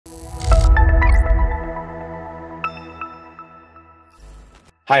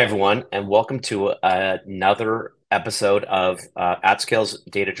Hi, everyone, and welcome to another episode of AtScale's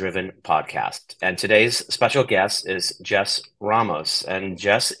Data Driven podcast. And today's special guest is Jess Ramos. And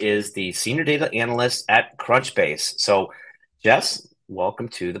Jess is the Senior Data Analyst at Crunchbase. So, Jess, welcome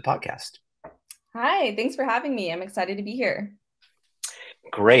to the podcast. Hi, thanks for having me. I'm excited to be here.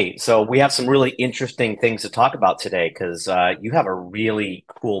 Great. So, we have some really interesting things to talk about today because you have a really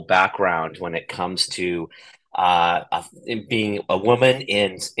cool background when it comes to in being a woman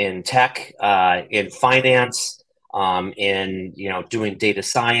in tech, in finance, in doing data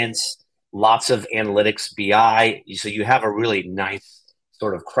science, lots of analytics, BI. So you have a really nice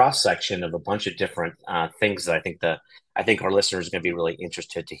sort of cross section of a bunch of different things that I think our listeners are going to be really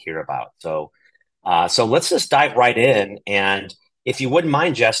interested to hear about. So let's just dive right in, and if you wouldn't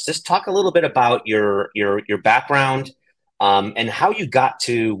mind, Jess, just talk a little bit about your background and how you got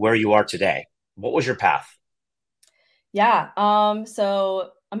to where you are today. What was your path? So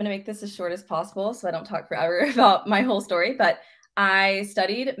I'm gonna make this as short as possible so I don't talk forever about my whole story. But I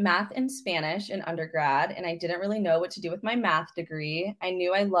studied math and Spanish in undergrad, and I didn't really know what to do with my math degree. I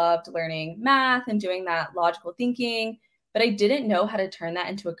knew I loved learning math and doing that logical thinking, but I didn't know how to turn that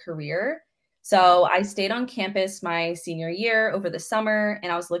into a career. So I stayed on campus my senior year over the summer,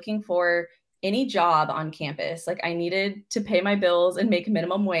 and I was looking for any job on campus. Like I needed to pay my bills and make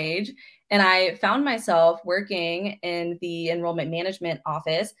minimum wage. And I found myself working in the enrollment management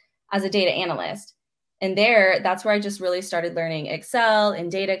office as a data analyst. And that's where I just really started learning Excel and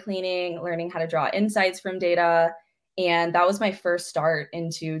data cleaning, learning how to draw insights from data. And that was my first start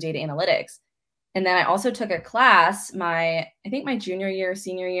into data analytics. And then I also took a class, I think my junior year,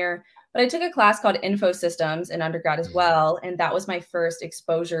 senior year, but I took a class called Info Systems in undergrad as well. And that was my first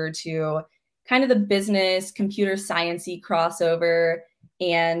exposure to kind of the business, computer sciencey crossover.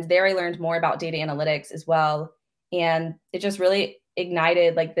 And there I learned more about data analytics as well. And it just really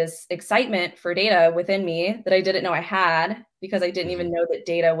ignited like this excitement for data within me that I didn't know I had because I didn't even Mm-hmm. know that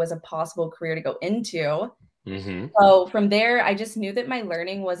data was a possible career to go into. Mm-hmm. So from there, I just knew that my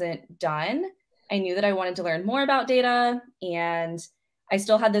learning wasn't done. I knew that I wanted to learn more about data, and I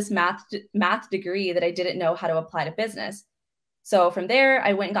still had this math degree that I didn't know how to apply to business. So from there,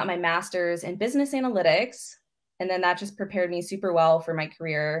 I went and got my master's in business analytics, and then that just prepared me super well for my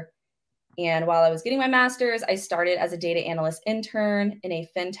career. And while I was getting my master's, I started as a data analyst intern in a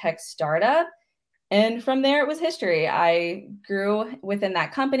fintech startup. And from there, it was history. I grew within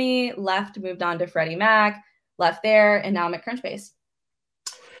that company, left, moved on to Freddie Mac, left there, and now I'm at Crunchbase.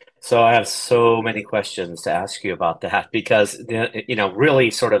 So I have so many questions to ask you about that because really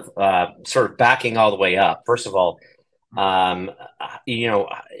sort of backing all the way up. First of all, um, you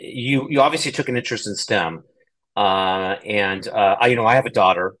obviously took an interest in STEM, and I have a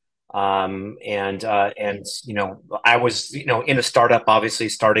daughter, and I was in a startup, obviously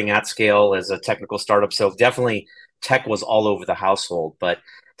starting AtScale as a technical startup, so definitely tech was all over the household, but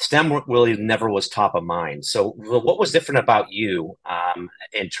STEM really never was top of mind. So, what was different about you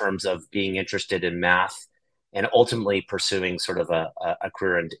in terms of being interested in math and ultimately pursuing sort of a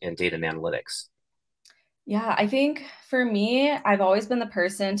career in data and analytics? Yeah, I think for me, I've always been the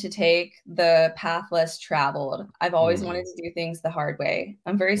person to take the path less traveled. I've always Mm-hmm. wanted to do things the hard way.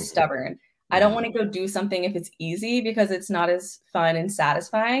 I'm very Mm-hmm. stubborn. I don't Mm-hmm. want to go do something if it's easy because it's not as fun and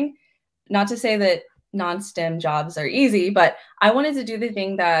satisfying. Not to say that non-STEM jobs are easy, but I wanted to do the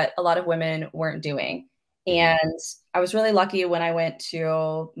thing that a lot of women weren't doing. Mm-hmm. And I was really lucky when I went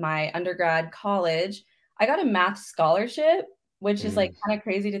to my undergrad college. I got a math scholarship, which is like kind of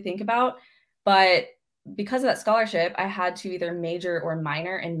crazy to think about. But because of that scholarship, I had to either major or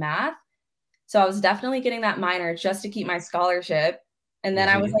minor in math. So I was definitely getting that minor just to keep my scholarship. And then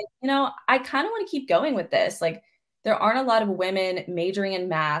I was Mm-hmm. like, I kind of want to keep going with this. Like, there aren't a lot of women majoring in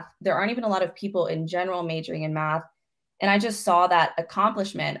math. There aren't even a lot of people in general majoring in math. And I just saw that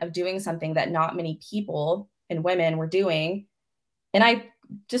accomplishment of doing something that not many people and women were doing. And I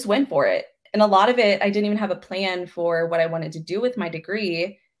just went for it. And a lot of it, I didn't even have a plan for what I wanted to do with my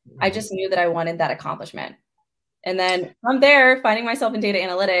degree. I Mm-hmm. just knew that I wanted that accomplishment. And then from there, finding myself in data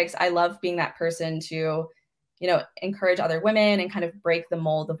analytics, I love being that person to, encourage other women and kind of break the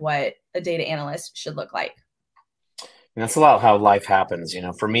mold of what a data analyst should look like. And that's a lot how life happens.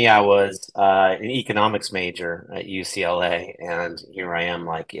 For me, I was an economics major at UCLA, and here I am,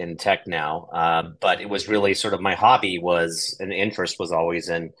 like in tech now. But it was really sort of my hobby was an interest was always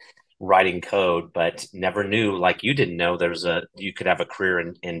in writing code, but never knew, like you didn't know, you could have a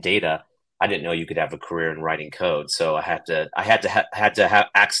career in data. I didn't know you could have a career in writing code, so I had to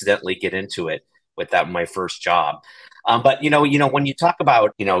accidentally get into it with that my first job. But when you talk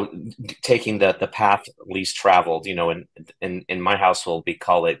about taking the path least traveled, and in my household, we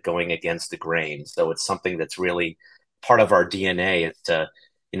call it going against the grain. So it's something that's really part of our DNA is to,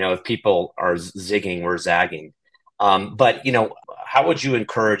 if people are zigging, we're zagging. But how would you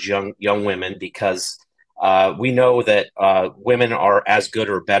encourage young women? Because we know that women are as good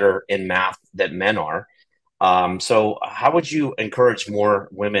or better in math than men are. So how would you encourage more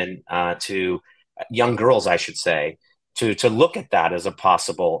women young girls, I should say, to look at that as a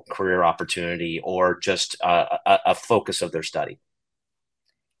possible career opportunity or just a focus of their study?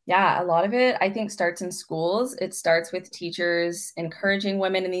 Yeah, a lot of it I think starts in schools. It starts with teachers encouraging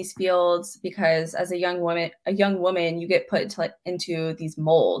women in these fields because as a young woman, you get put into these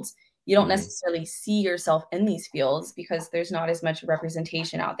molds. You don't Hmm. necessarily see yourself in these fields because there's not as much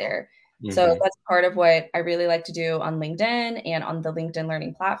representation out there. So Hmm. that's part of what I really like to do on LinkedIn and on the LinkedIn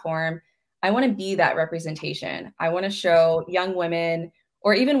Learning platform. I want to be that representation. I want to show young women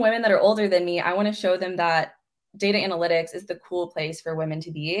or even women that are older than me, I want to show them that data analytics is the cool place for women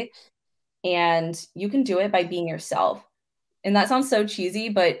to be. And you can do it by being yourself. And that sounds so cheesy,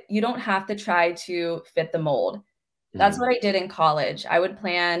 but you don't have to try to fit the mold. That's Hmm. what I did in college. I would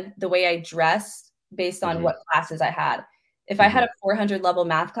plan the way I dressed based on Hmm. what classes I had. If I had Hmm. a 400 level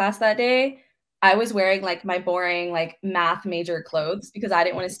math class that day, I was wearing like my boring like math major clothes because I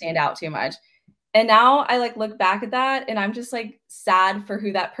didn't want to stand out too much. And now I like look back at that and I'm just like sad for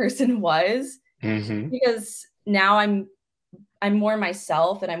who that person was Hmm. because now I'm more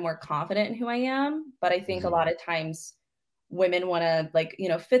myself and I'm more confident in who I am. But I think a Hmm. lot of times women want to like,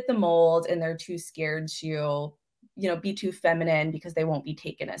 fit the mold and they're too scared to, be too feminine because they won't be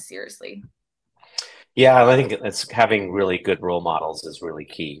taken as seriously. Yeah, I think it's having really good role models is really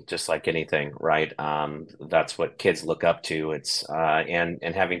key, just like anything, right? That's what kids look up to. It's and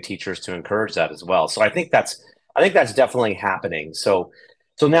having teachers to encourage that as well. So I think that's definitely happening. So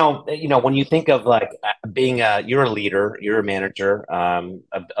now when you think of like being you're a leader, you're a manager,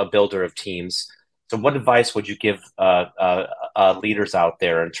 a builder of teams. So what advice would you give leaders out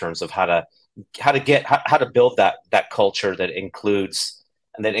there in terms of how to build that culture that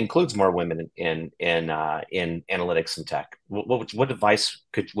includes more women in analytics and tech? What advice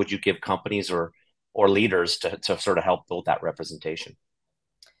would you give companies or leaders to sort of help build that representation?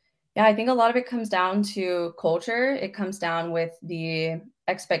 Yeah, I think a lot of it comes down to culture. It comes down with the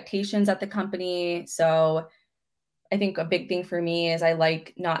expectations at the company. So I think a big thing for me is I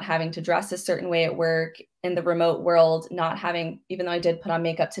like not having to dress a certain way at work in the remote world, not having, even though I did put on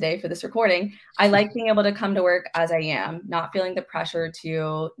makeup today for this recording, I like being able to come to work as I am, not feeling the pressure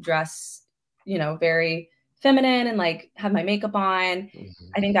to dress, very feminine and like have my makeup on. Mhm.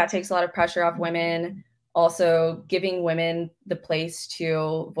 I think that takes a lot of pressure off women. Also, giving women the place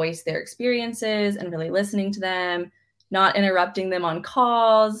to voice their experiences and really listening to them, not interrupting them on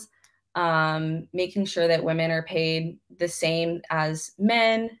calls, making sure that women are paid the same as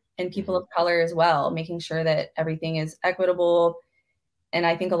men and people Mhm. of color as well, making sure that everything is equitable. And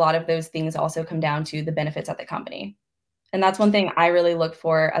I think a lot of those things also come down to the benefits at the company. And that's one thing I really look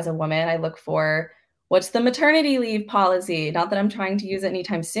for as a woman. I look for what's the maternity leave policy? Not that I'm trying to use it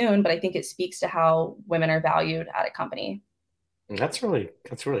anytime soon, but I think it speaks to how women are valued at a company. That's really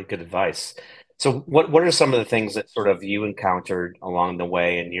good advice. So what are some of the things that sort of you encountered along the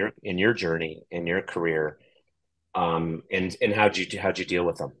way in your journey in your career, and how'd you deal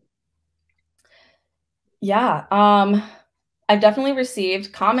with them? Yeah. I've definitely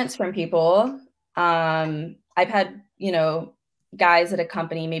received comments from people. I've had, guys at a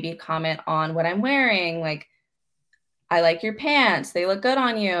company maybe comment on what I'm wearing, like, I like your pants, they look good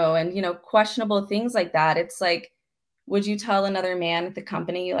on you, and, questionable things like that. It's like, would you tell another man at the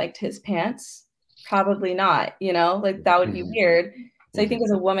company you liked his pants? Probably not, like that would be Hmm. weird. So I think Hmm.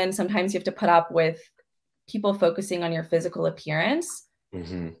 as a woman, sometimes you have to put up with people focusing on your physical appearance.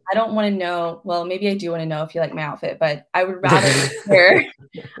 Hmm. I don't want to know, well, maybe I do want to know if you like my outfit, but I would rather hear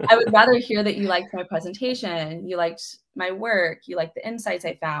I would rather hear that you liked my presentation, you liked my work, you liked the insights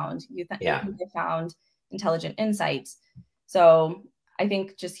I found, you Yeah. think I found intelligent insights. So I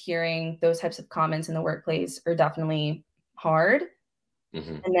think just hearing those types of comments in the workplace are definitely hard.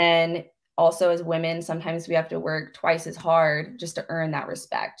 Hmm. And then also as women, sometimes we have to work twice as hard just to earn that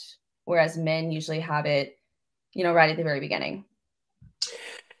respect, whereas men usually have it, right at the very beginning.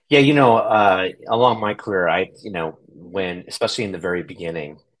 Yeah, along my career, when, especially in the very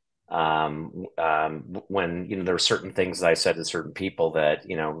beginning, when, there were certain things that I said to certain people that,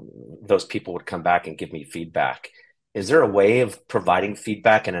 those people would come back and give me feedback. Is there a way of providing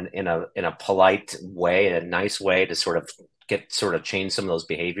feedback in a polite way, a nice way to sort of change some of those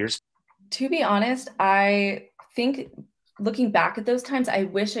behaviors? To be honest, I think looking back at those times, I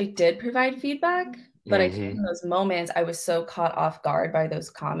wish I did provide feedback. But I think in Hmm. those moments, I was so caught off guard by those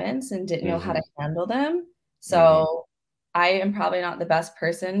comments and didn't know how to Hmm. handle them. Hmm. So I am probably not the best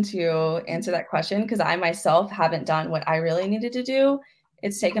person to answer that question because I myself haven't done what I really needed to do.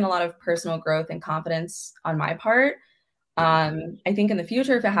 It's taken a lot of personal growth and confidence on my part. I think in the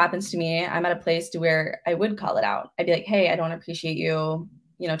future, if it happens to me, I'm at a place to where I would call it out. I'd be like, hey, I don't appreciate you,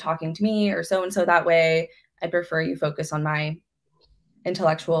 talking to me or so and so that way. I prefer you focus on my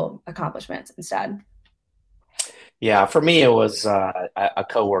intellectual accomplishments instead. Yeah, for me, it was a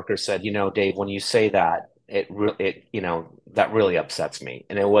coworker said, Dave, when you say that, that really upsets me.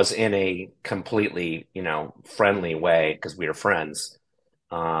 And it was in a completely, friendly way because we were friends.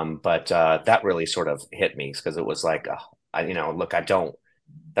 But that really sort of hit me because it was like, look,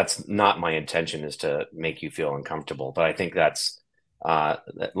 that's not my intention is to make you feel uncomfortable. But I think that's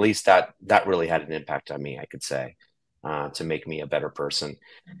at least that really had an impact on me, I could say, to make me a better person.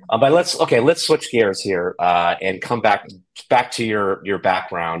 But let's switch gears here and come back to your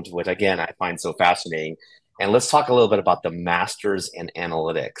background, which again I find so fascinating, and let's talk a little bit about the masters in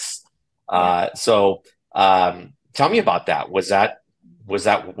analytics. Yeah. Tell me about that. Was that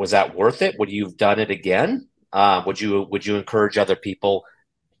worth it? Would you have done it again? Would you encourage other people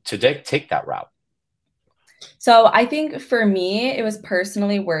to take that route? So I think for me, it was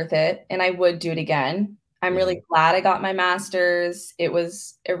personally worth it and I would do it again. I'm really Hmm. glad I got my master's. It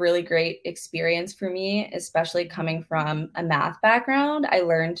was a really great experience for me, especially coming from a math background. I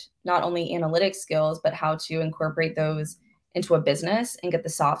learned not only analytic skills, but how to incorporate those into a business and get the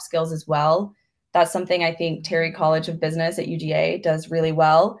soft skills as well. That's something I think Terry College of Business at UGA does really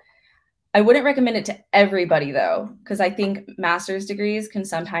well. I wouldn't recommend it to everybody though, because I think master's degrees can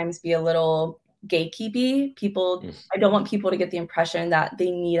sometimes be a little gatekeepy. I don't want people to get the impression that they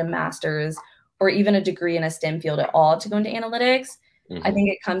need a master's or even a degree in a STEM field at all to go into analytics. I Hmm. think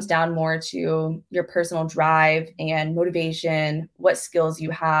it comes down more to your personal drive and motivation, what skills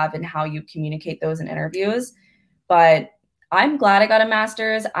you have, and how you communicate those in interviews. But I'm glad I got a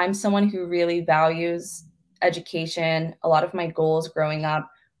master's. I'm someone who really values education. A lot of my goals growing up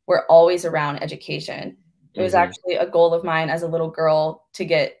were always around education. It was Hmm. actually a goal of mine as a little girl to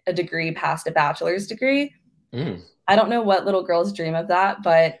get a degree past a bachelor's degree. Hmm. I don't know what little girls dream of that,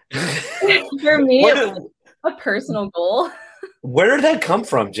 but for me, Where it did was a personal goal. where did that come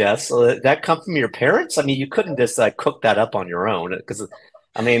from, Jess? That come from your parents? I mean, you couldn't just cook that up on your own because,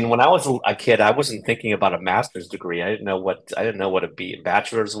 I mean, when I was a kid, I wasn't thinking about a master's degree. I didn't know what a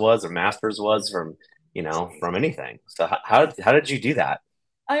bachelor's was or master's was from anything. So how did you do that?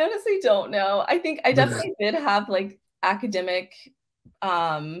 I honestly don't know. I think I definitely did have like academic,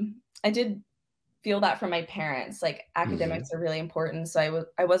 I did feel that from my parents. Like Hmm. academics are really important. So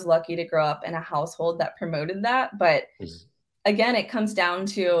I was lucky to grow up in a household that promoted that. But again, it comes down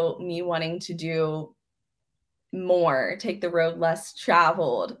to me wanting to do more, take the road less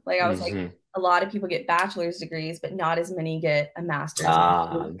traveled. Like I was like, Hmm. a lot of people get bachelor's degrees, but not as many get a master's and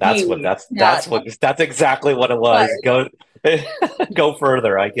Ah, a that's what PhD. that's Yeah, that's what that's exactly what it was. Go go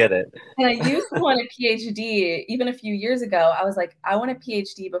further. I get it. and I used to want a PhD even a few years ago. I was like, I want a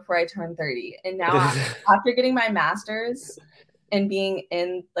PhD before I turn 30. And now after getting my master's and being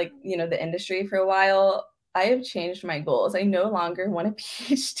in like, the industry for a while, I have changed my goals. I no longer want a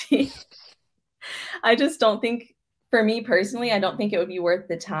PhD. I just don't think for me personally, I don't think it would be worth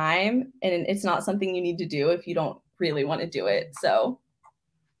the time and it's not something you need to do if you don't really want to do it. So,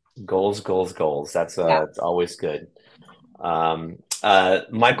 Goals, goals, goals. That's yeah. it's always good.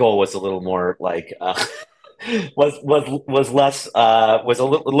 My goal was a little more like was less a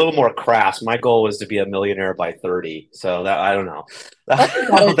little more crass. My goal was to be a millionaire by 30. So that I don't know. That's a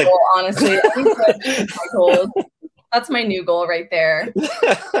I better don't think goal, honestly. I need to change my goals. That's my new goal right there.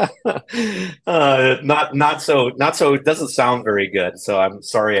 not so it doesn't sound very good. So I'm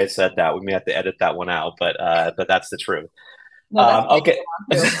sorry I said that. We may have to edit that one out, but that's the truth. No, that's my Okay. goal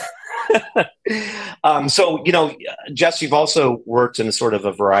too. So, Jess, you've also worked in sort of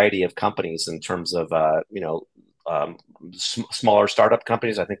a variety of companies in terms of, smaller startup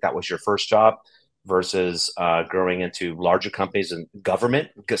companies. I think that was your first job versus growing into larger companies and government,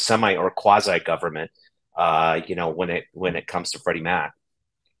 semi or quasi government. When it comes to Freddie Mac,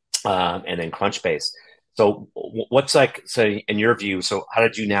 and then Crunchbase. So, what's like, so in your view? So, how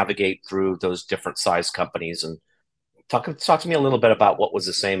did you navigate through those different size companies and talk to me a little bit about what was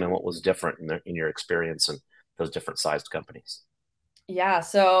the same and what was different in your experience in those different sized companies. Yeah.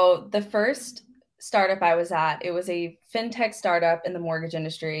 So the first startup I was at, it was a fintech startup in the mortgage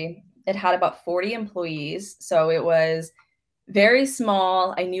industry. It had about 40 employees. So it was very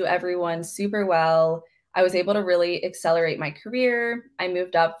small. I knew everyone super well. I was able to really accelerate my career. I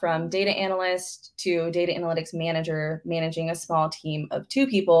moved up from data analyst to data analytics manager, managing a small team of 2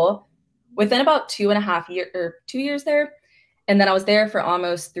 people within about 2.5 years or 2 years there. And then I was there for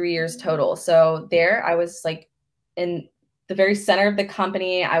almost 3 years total. So there I was like in the very center of the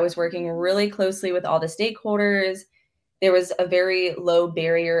company. I was working really closely with all the stakeholders. There was a very low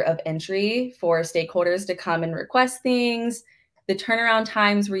barrier of entry for stakeholders to come and request things. The turnaround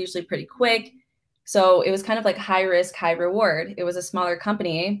times were usually pretty quick. So it was kind of like high risk, high reward. It was a smaller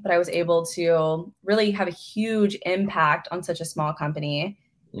company, but I was able to really have a huge impact on such a small company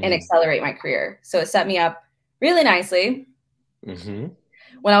and accelerate my career. So it set me up really nicely. When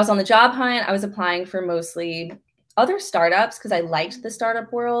I was on the job hunt, I was applying for mostly other startups because I liked the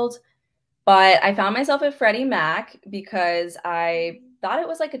startup world. But I found myself at Freddie Mac because I thought it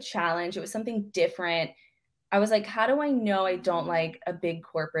was like a challenge. It was something different. I was like, how do I know I don't like a big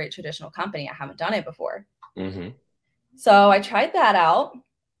corporate traditional company? I haven't done it before. So I tried that out.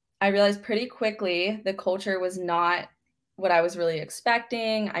 I realized pretty quickly the culture was not what I was really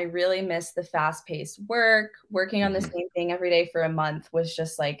expecting. I really missed the fast-paced work. Working on the same thing every day for a month was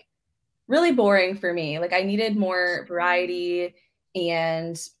just like really boring for me. Like I needed more variety,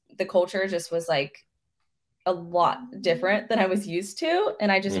 and the culture just was like a lot different than I was used to.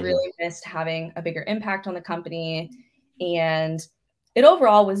 And I just really missed having a bigger impact on the company. And it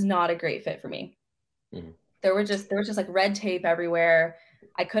overall was not a great fit for me. There was just like red tape everywhere.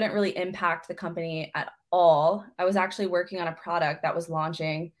 I couldn't really impact the company at all. I was actually working on a product that was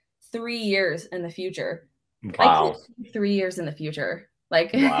launching 3 years in the future. I can't see 3 years in the future.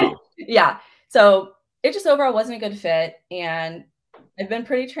 Like, yeah. So it just overall wasn't a good fit. And I've been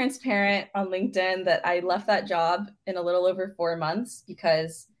pretty transparent on LinkedIn that I left that job in a little over 4 months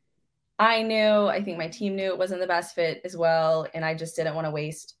because I think my team knew it wasn't the best fit as well. And I just didn't want to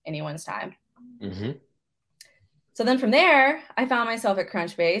waste anyone's time. So then from there, I found myself at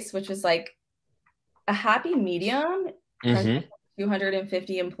Crunchbase, which was like a happy medium. Crunchbase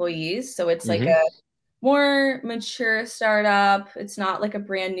 250 employees. So it's like a more mature startup. It's not like a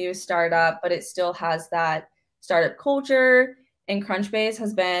brand new startup, but it still has that startup culture. And Crunchbase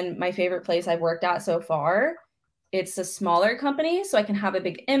has been my favorite place I've worked at so far. It's a smaller company, so I can have a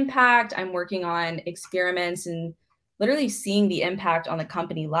big impact. I'm working on experiments and literally seeing the impact on the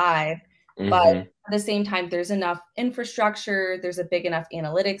company live. But at the same time, there's enough infrastructure. There's a big enough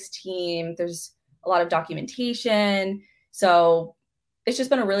analytics team. There's a lot of documentation. So it's just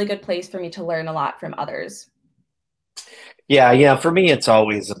been a really good place for me to learn a lot from others. Yeah. For me, it's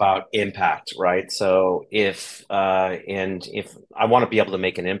always about impact, right? So if I want to be able to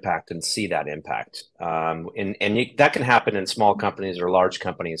make an impact and see that impact, that can happen in small companies or large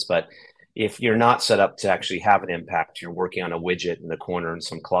companies, but if you're not set up to actually have an impact, you're working on a widget in the corner in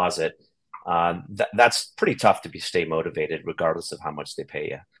some closet. That's pretty tough to stay motivated, regardless of how much they pay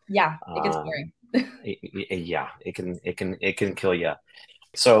you. Yeah, it gets boring. Yeah, it can kill you.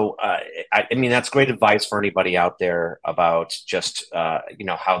 So, I mean, that's great advice for anybody out there about just,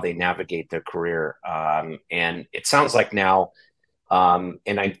 how they navigate their career. And it sounds like now, and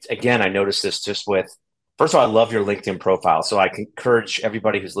I noticed this just with, first of all, I love your LinkedIn profile. So I can encourage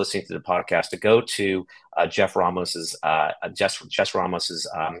everybody who's listening to the podcast to go to Jess Ramos's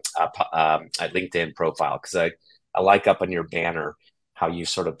LinkedIn profile, because I like up on your banner how you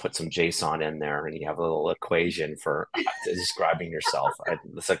sort of put some JSON in there and you have a little equation for describing yourself.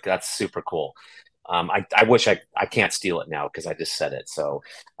 That's super cool. I wish I can't steal it now because I just said it. So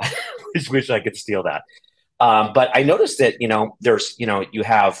I just wish I could steal that. But I noticed that, there's, you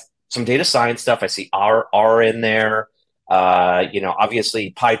have some data science stuff. I see R in there.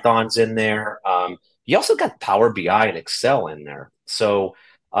 Obviously Python's in there. You also got Power BI and Excel in there. So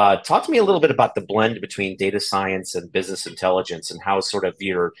talk to me a little bit about the blend between data science and business intelligence and how sort of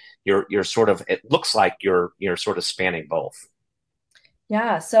you're sort of, it looks like you're sort of spanning both.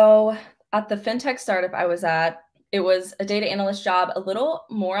 Yeah. So at the fintech startup I was at, it was a data analyst job, a little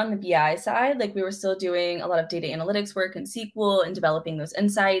more on the BI side. Like we were still doing a lot of data analytics work in SQL and developing those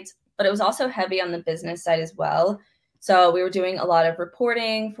insights, but it was also heavy on the business side as well. So we were doing a lot of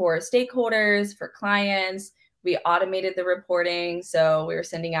reporting for stakeholders, for clients. We automated the reporting. So we were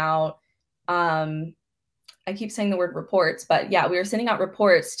sending out, I keep saying the word reports, but yeah, we were sending out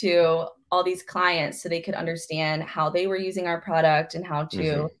reports to all these clients so they could understand how they were using our product and how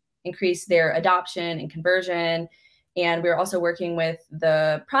to increase their adoption and conversion. And we were also working with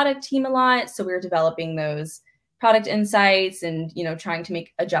the product team a lot. So we were developing those product insights and, trying to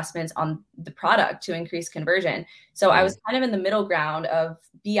make adjustments on the product to increase conversion. So I was kind of in the middle ground of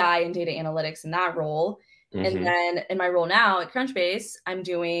BI and data analytics in that role. And then in my role now at Crunchbase, I'm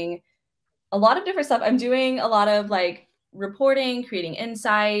doing A lot of different stuff. I'm doing a lot of like reporting, creating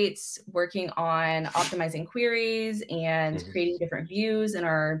insights, working on optimizing queries and Hmm. creating different views in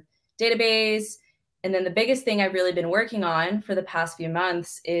our database. And then the biggest thing I've really been working on for the past few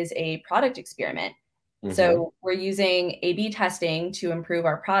months is a product experiment. Hmm. So we're using A/B testing to improve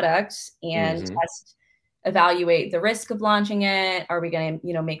our product and Hmm. test, evaluate the risk of launching it. Are we going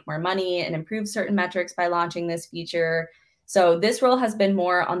to, make more money and improve certain metrics by launching this feature? So this role has been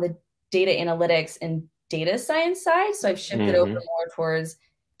more on the data analytics and data science side. So I've shifted over Hmm. more towards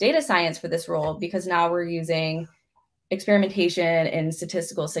data science for this role because now we're using experimentation and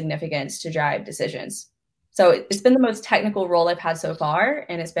statistical significance to drive decisions. So it's been the most technical role I've had so far,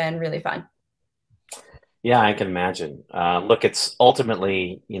 and it's been really fun. Yeah, I can imagine. Look, it's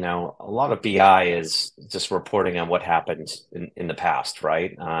ultimately, a lot of BI is just reporting on what happened in the past,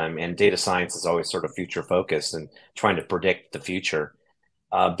 right? And data science is always sort of future focused and trying to predict the future.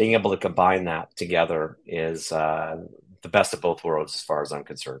 Being able to combine that together is the best of both worlds, as far as I'm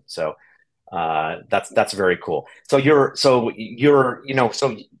concerned. So that's very cool. So you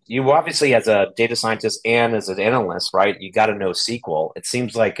obviously, as a data scientist and as an analyst, right? You got to know SQL. It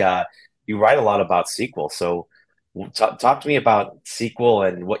seems like you write a lot about SQL. So talk to me about SQL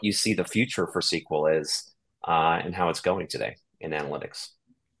and what you see the future for SQL is, and how it's going today in analytics.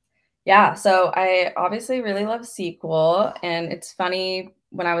 Yeah, so I obviously really love SQL. And it's funny,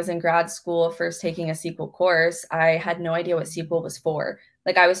 when I was in grad school, first taking a SQL course, I had no idea what SQL was for.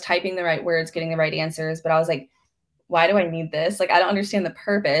 Like, I was typing the right words, getting the right answers, but I was like, why do I need this? Like, I don't understand the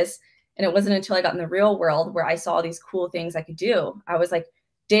purpose. And it wasn't until I got in the real world where I saw these cool things I could do. I was like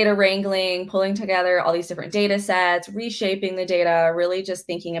data wrangling, pulling together all these different data sets, reshaping the data, really just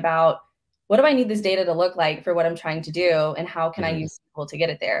thinking about, what do I need this data to look like for what I'm trying to do? And how can I Hmm. use SQL to get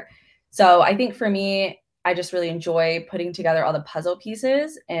it there? So I think for me, I just really enjoy putting together all the puzzle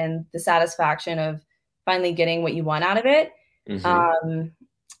pieces and the satisfaction of finally getting what you want out of it. Hmm. Um,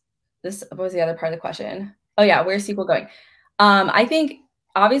 this What was the other part of the question? Oh yeah, where's SQL going? I think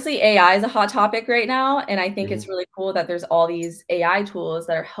obviously AI is a hot topic right now, and I think Hmm. it's really cool that there's all these AI tools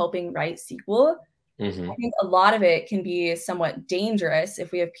that are helping write SQL. I Hmm. think a lot of it can be somewhat dangerous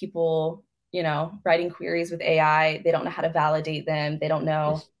if we have people, writing queries with AI. They don't know how to validate them. They don't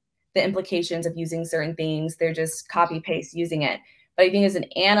know the implications of using certain things. They're just copy paste using it. But I think as an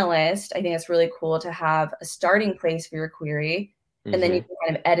analyst, I think it's really cool to have a starting place for your query, and then you Hmm. can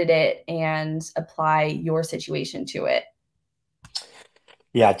kind of edit it and apply your situation to it.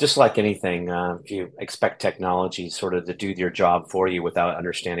 Yeah, just like anything, if you expect technology sort of to do your job for you without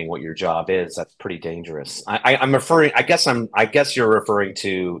understanding what your job is, that's pretty dangerous. I'm referring, I guess you're referring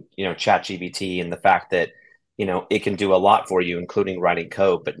to, ChatGPT and the fact that, it can do a lot for you, including writing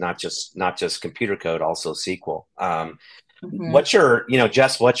code, but not just computer code, also SQL. Mhm.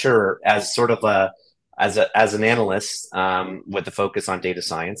 Jess, as sort of as an analyst, with the focus on data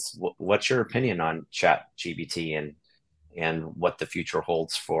science, what's your opinion on ChatGPT and what the future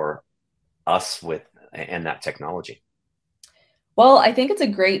holds for us with and that technology? Well, I think it's a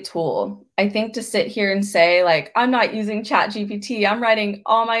great tool. I think to sit here and say, like, I'm not using ChatGPT, I'm writing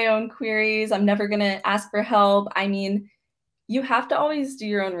all my own queries, I'm never going to ask for help. I mean, you have to always do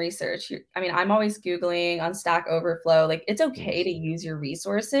your own research. I'm always Googling on Stack Overflow. Like, it's okay to use your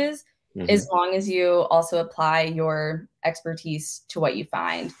resources as Mm-hmm. long as you also apply your expertise to what you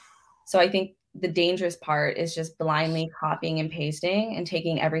find. So I think the dangerous part is just blindly copying and pasting and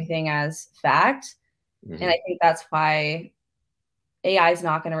taking everything as fact. And Mm-hmm. I think that's why AI is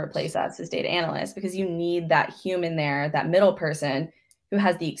not going to replace us as data analysts, because you need that human there, that middle person who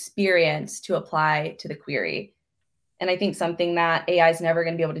has the experience to apply to the query. And I think something that AI is never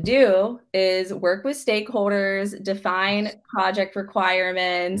going to be able to do is work with stakeholders, define project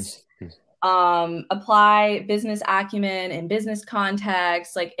requirements, apply business acumen and business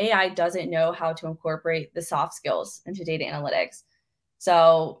context. Like, AI doesn't know how to incorporate the soft skills into data analytics.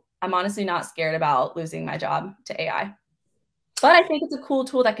 So I'm honestly not scared about losing my job to AI. But I think it's a cool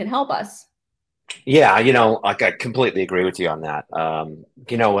tool that can help us. Yeah, like I completely agree with you on that.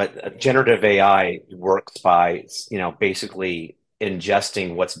 What generative AI works by, basically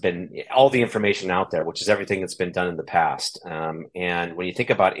ingesting what's been all the information out there, which is everything that's been done in the past. And when you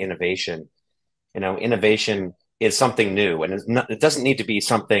think about innovation, innovation is something new, and it doesn't need to be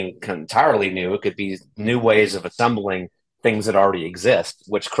something entirely new. It could be new ways of assembling things that already exist,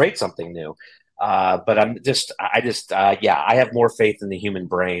 which create something new. But yeah, I have more faith in the human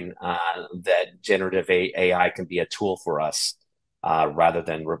brain, that generative AI can be a tool for us, rather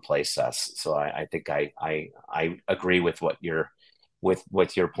than replace us. So I think I agree with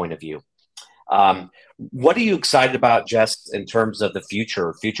with your point of view. What are you excited about, Jess, in terms of the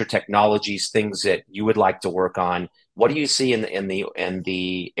future technologies, things that you would like to work on? What do you see in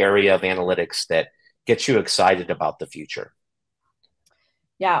the area of analytics that gets you excited about the future?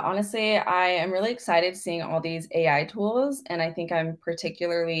 Yeah, honestly, I am really excited seeing all these AI tools, and I think I'm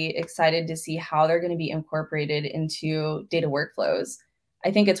particularly excited to see how they're going to be incorporated into data workflows.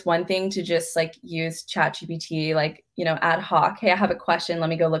 I think it's one thing to just like use ChatGPT, like, ad hoc. Hey, I have a question, let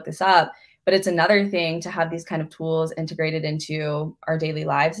me go look this up. But it's another thing to have these kind of tools integrated into our daily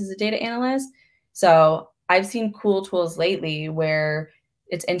lives as a data analyst. So I've seen cool tools lately where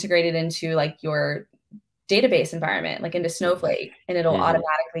it's integrated into like your database environment, like into Snowflake, and it'll Hmm.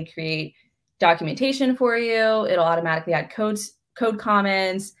 automatically create documentation for you. It'll automatically add code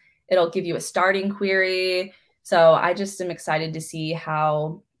comments. It'll give you a starting query. So I just am excited to see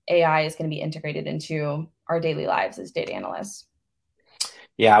how AI is going to be integrated into our daily lives as data analysts.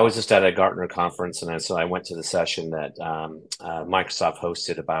 Yeah, I was just at a Gartner conference, and so I went to the session that Microsoft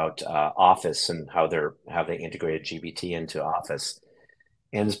hosted about Office and how they integrated GPT into Office.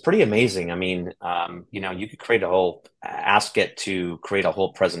 And it's pretty amazing. I mean, you could ask it to create a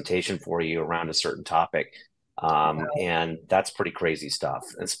whole presentation for you around a certain topic. And that's pretty crazy stuff.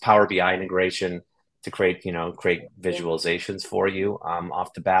 It's Power BI integration to create visualizations for you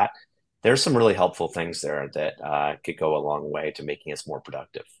off the bat. There's some really helpful things there that could go a long way to making us more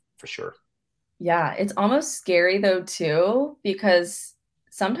productive for sure. Yeah, it's almost scary though too, because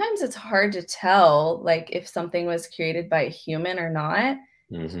sometimes it's hard to tell like if something was created by a human or not.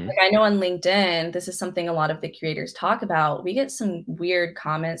 Hmm. Like I know on LinkedIn, this is something a lot of the creators talk about. We get some weird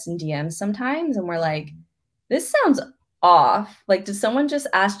comments and DMs sometimes, and we're like, this sounds off. Like, did someone just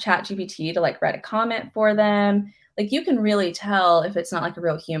ask ChatGPT to like write a comment for them? Like, you can really tell if it's not like a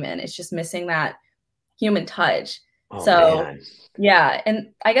real human. It's just missing that human touch. Oh So, man. yeah.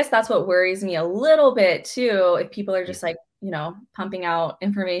 And I guess that's what worries me a little bit too. If people are just like, pumping out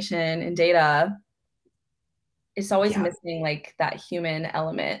information and data, it's always Yeah. missing like that human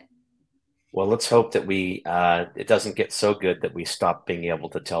element. Well, let's hope that we it doesn't get so good that we stop being able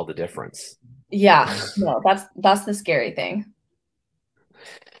to tell the difference. Yeah, no, that's the scary thing.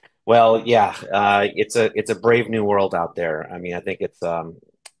 Well, yeah, it's a brave new world out there. I mean, I think it's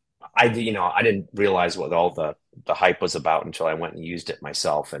I didn't realize what all the hype was about until I went and used it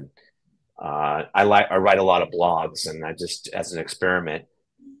myself. And I write a lot of blogs, and I just as an experiment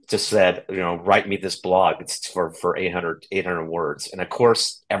just said, write me this blog. It's for 800 words. And of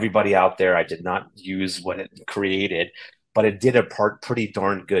course, everybody out there, I did not use what it created, but it did a pretty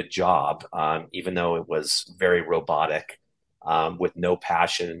darn good job, even though it was very robotic, with no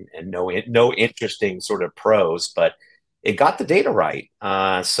passion and no interesting sort of prose, but it got the data right.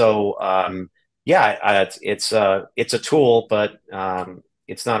 Yeah, it's a tool, but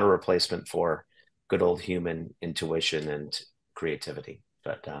it's not a replacement for good old human intuition and creativity.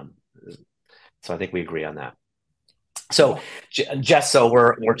 But so I think we agree on that. So, Yeah. Jess, so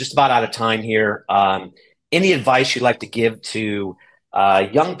we're just about out of time here. Any advice you'd like to give to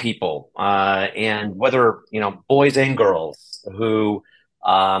young people, and whether boys and girls who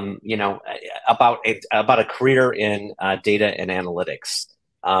about a career in data and analytics?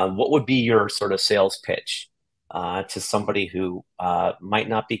 What would be your sort of sales pitch to somebody who might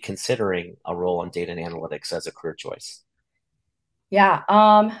not be considering a role in data and analytics as a career choice? Yeah,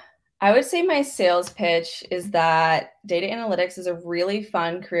 I would say my sales pitch is that data analytics is a really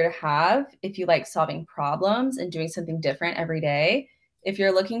fun career to have if you like solving problems and doing something different every day. If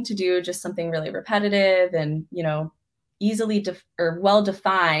you're looking to do just something really repetitive and, easily or well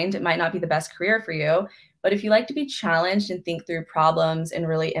defined, it might not be the best career for you. But if you like to be challenged and think through problems and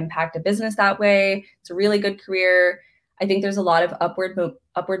really impact a business that way, it's a really good career. I think there's a lot of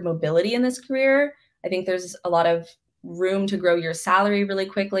upward mobility in this career. I think there's a lot of room to grow your salary really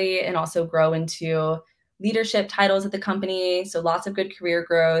quickly and also grow into leadership titles at the company. So lots of good career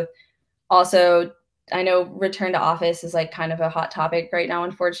growth. Also, I know return to office is like kind of a hot topic right now,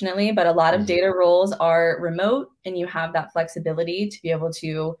 unfortunately, but a lot of Mhm. data roles are remote and you have that flexibility to be able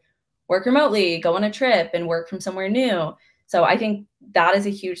to work remotely, go on a trip and work from somewhere new. So I think that is a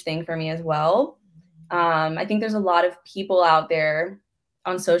huge thing for me as well. I think there's a lot of people out there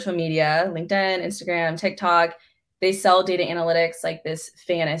on social media, LinkedIn, Instagram, TikTok. They sell data analytics like this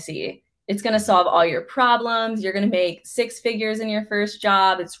fantasy. It's going to solve all your problems. You're going to make six figures in your first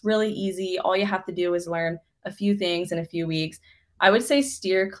job. It's really easy. All you have to do is learn a few things in a few weeks. I would say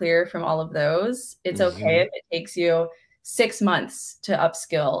steer clear from all of those. It's okay Mhm. if it takes you 6 months to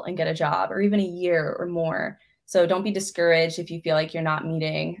upskill and get a job, or even a year or more. So don't be discouraged if you feel like you're not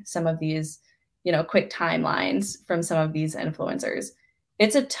meeting some of these quick timelines from some of these influencers.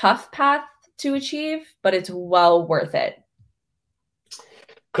 It's a tough path to achieve, but it's well worth it.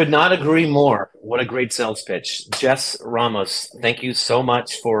 Could not agree more. What a great sales pitch. Jess Ramos, thank you so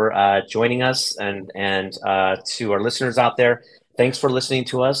much for joining us, and to our listeners out there, thanks for listening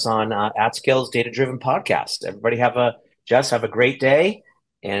to us on AtScale's Data Driven Podcast. Everybody Jess, have a great day,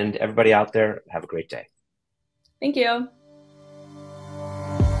 and everybody out there, have a great day. Thank you.